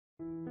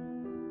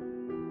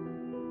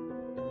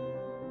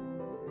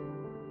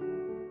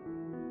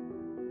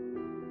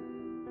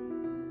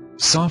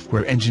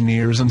Software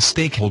engineers and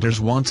stakeholders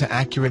want to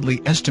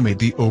accurately estimate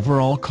the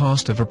overall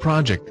cost of a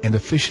project and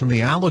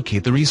efficiently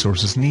allocate the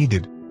resources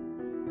needed.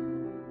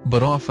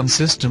 But often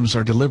systems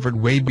are delivered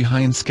way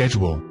behind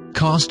schedule,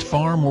 cost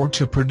far more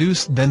to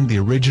produce than the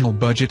original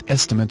budget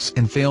estimates,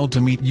 and fail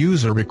to meet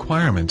user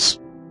requirements.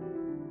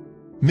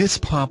 Ms.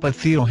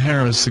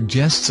 Papatheocharous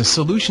suggests a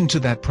solution to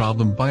that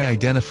problem by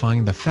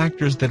identifying the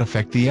factors that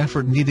affect the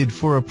effort needed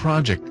for a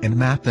project and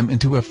map them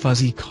into a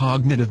fuzzy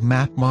cognitive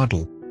map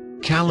model,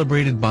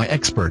 calibrated by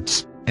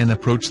experts, and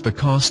approach the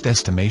cost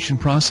estimation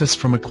process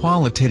from a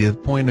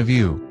qualitative point of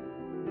view.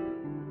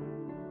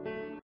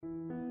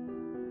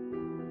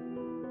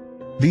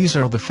 These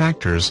are the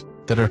factors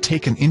that are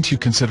taken into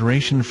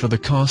consideration for the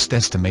cost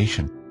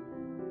estimation.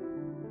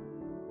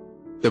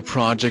 The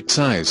project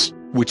size,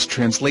 which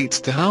translates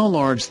to how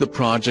large the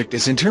project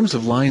is in terms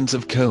of lines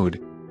of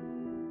code.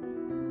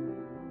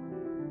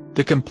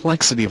 The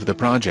complexity of the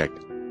project.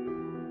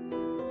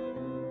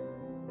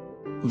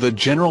 The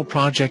general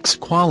project's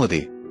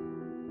quality.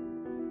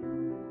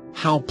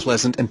 How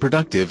pleasant and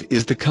productive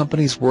is the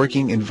company's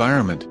working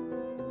environment?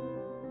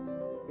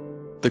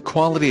 The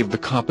quality of the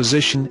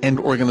composition and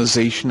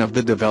organization of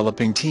the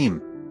developing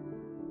team.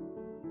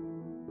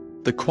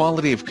 The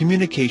quality of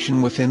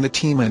communication within the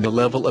team and the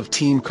level of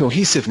team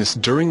cohesiveness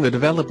during the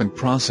development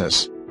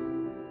process.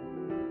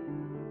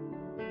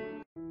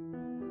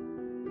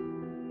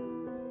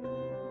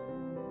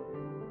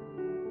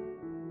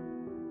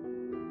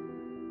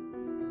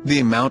 The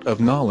amount of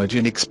knowledge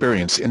and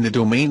experience in the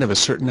domain of a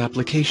certain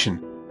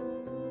application.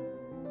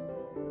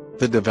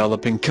 The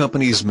developing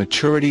company's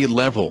maturity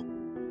level.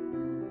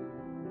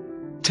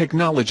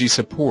 Technology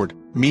support,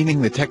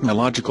 meaning the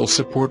technological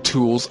support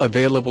tools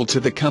available to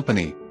the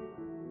company.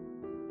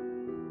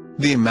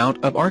 The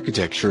amount of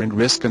architecture and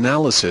risk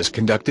analysis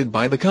conducted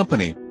by the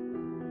company.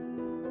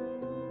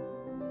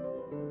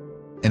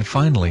 And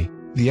finally,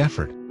 the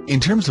effort, in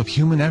terms of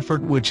human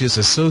effort, which is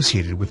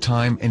associated with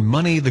time and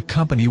money the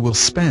company will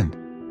spend.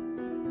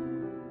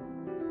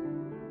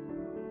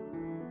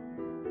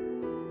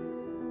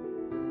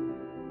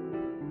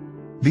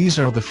 These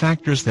are the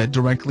factors that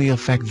directly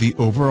affect the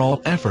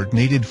overall effort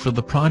needed for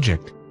the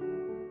project.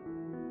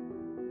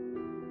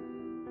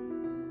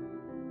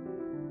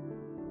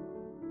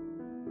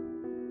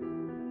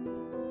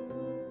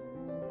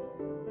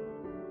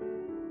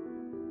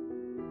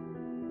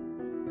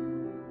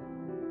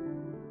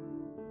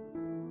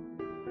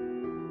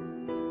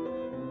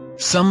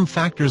 Some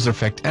factors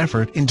affect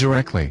effort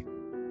indirectly.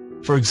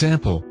 For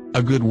example,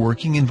 a good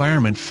working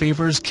environment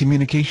favors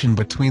communication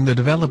between the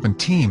development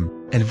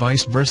team, and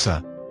vice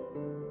versa.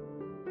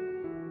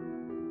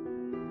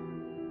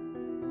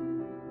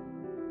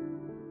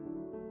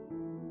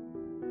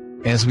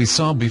 As we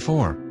saw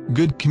before,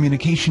 good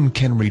communication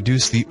can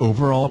reduce the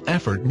overall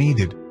effort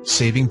needed,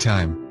 saving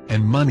time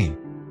and money.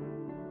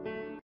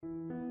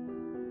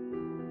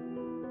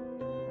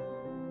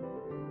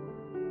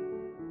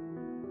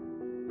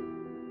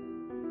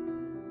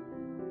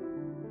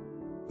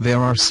 There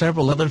are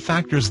several other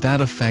factors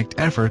that affect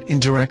effort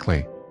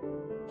indirectly.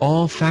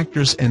 All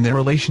factors and their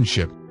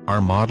relationship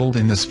are modeled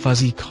in this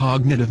fuzzy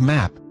cognitive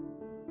map.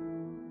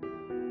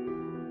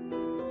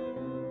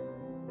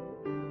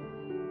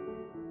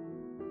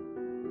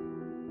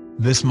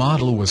 This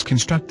model was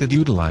constructed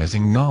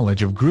utilizing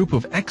knowledge of a group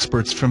of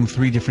experts from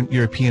 3 different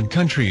European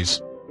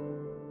countries.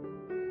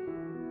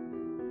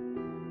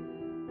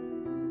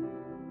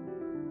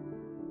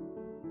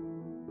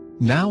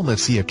 Now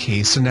let's see a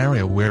case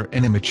scenario where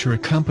an immature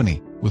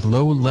company, with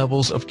low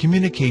levels of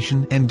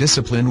communication and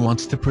discipline,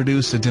 wants to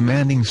produce a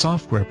demanding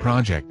software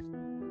project.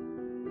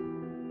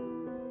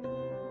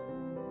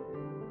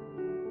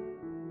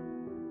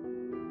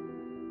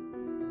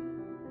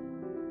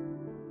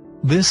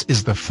 This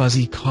is the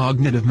fuzzy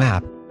cognitive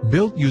map,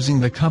 built using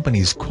the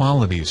company's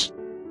qualities.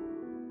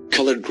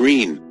 Colored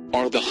green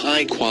are the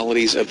high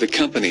qualities of the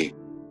company.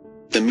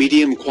 The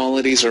medium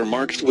qualities are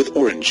marked with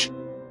orange.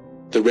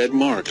 The red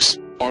marks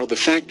are the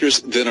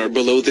factors that are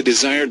below the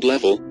desired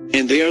level,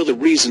 and they are the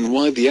reason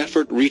why the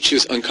effort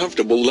reaches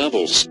uncomfortable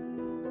levels.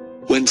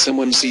 When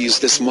someone sees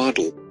this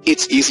model,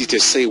 it's easy to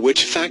say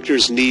which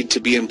factors need to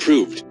be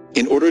improved,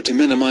 in order to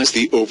minimize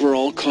the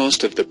overall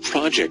cost of the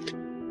project.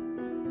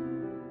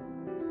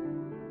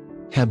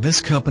 Had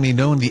this company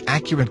known the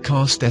accurate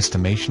cost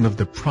estimation of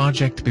the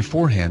project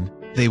beforehand,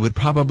 they would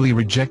probably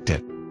reject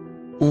it.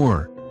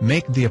 Or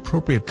make the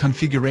appropriate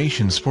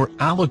configurations for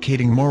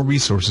allocating more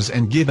resources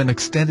and give an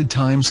extended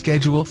time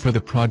schedule for the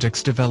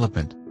project's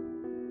development.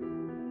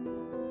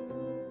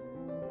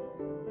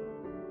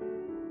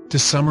 To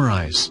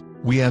summarize,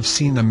 we have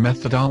seen a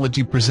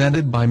methodology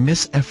presented by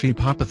Ms. Efi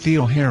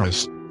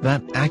Papatheocharous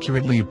that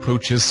accurately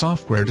approaches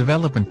software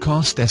development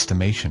cost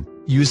estimation,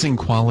 using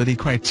quality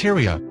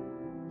criteria.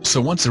 So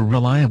once a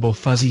reliable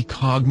fuzzy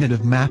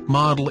cognitive map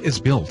model is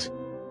built,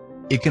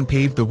 it can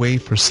pave the way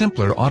for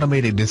simpler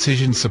automated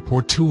decision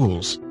support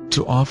tools,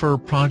 to offer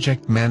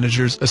project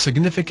managers a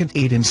significant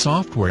aid in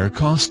software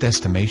cost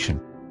estimation.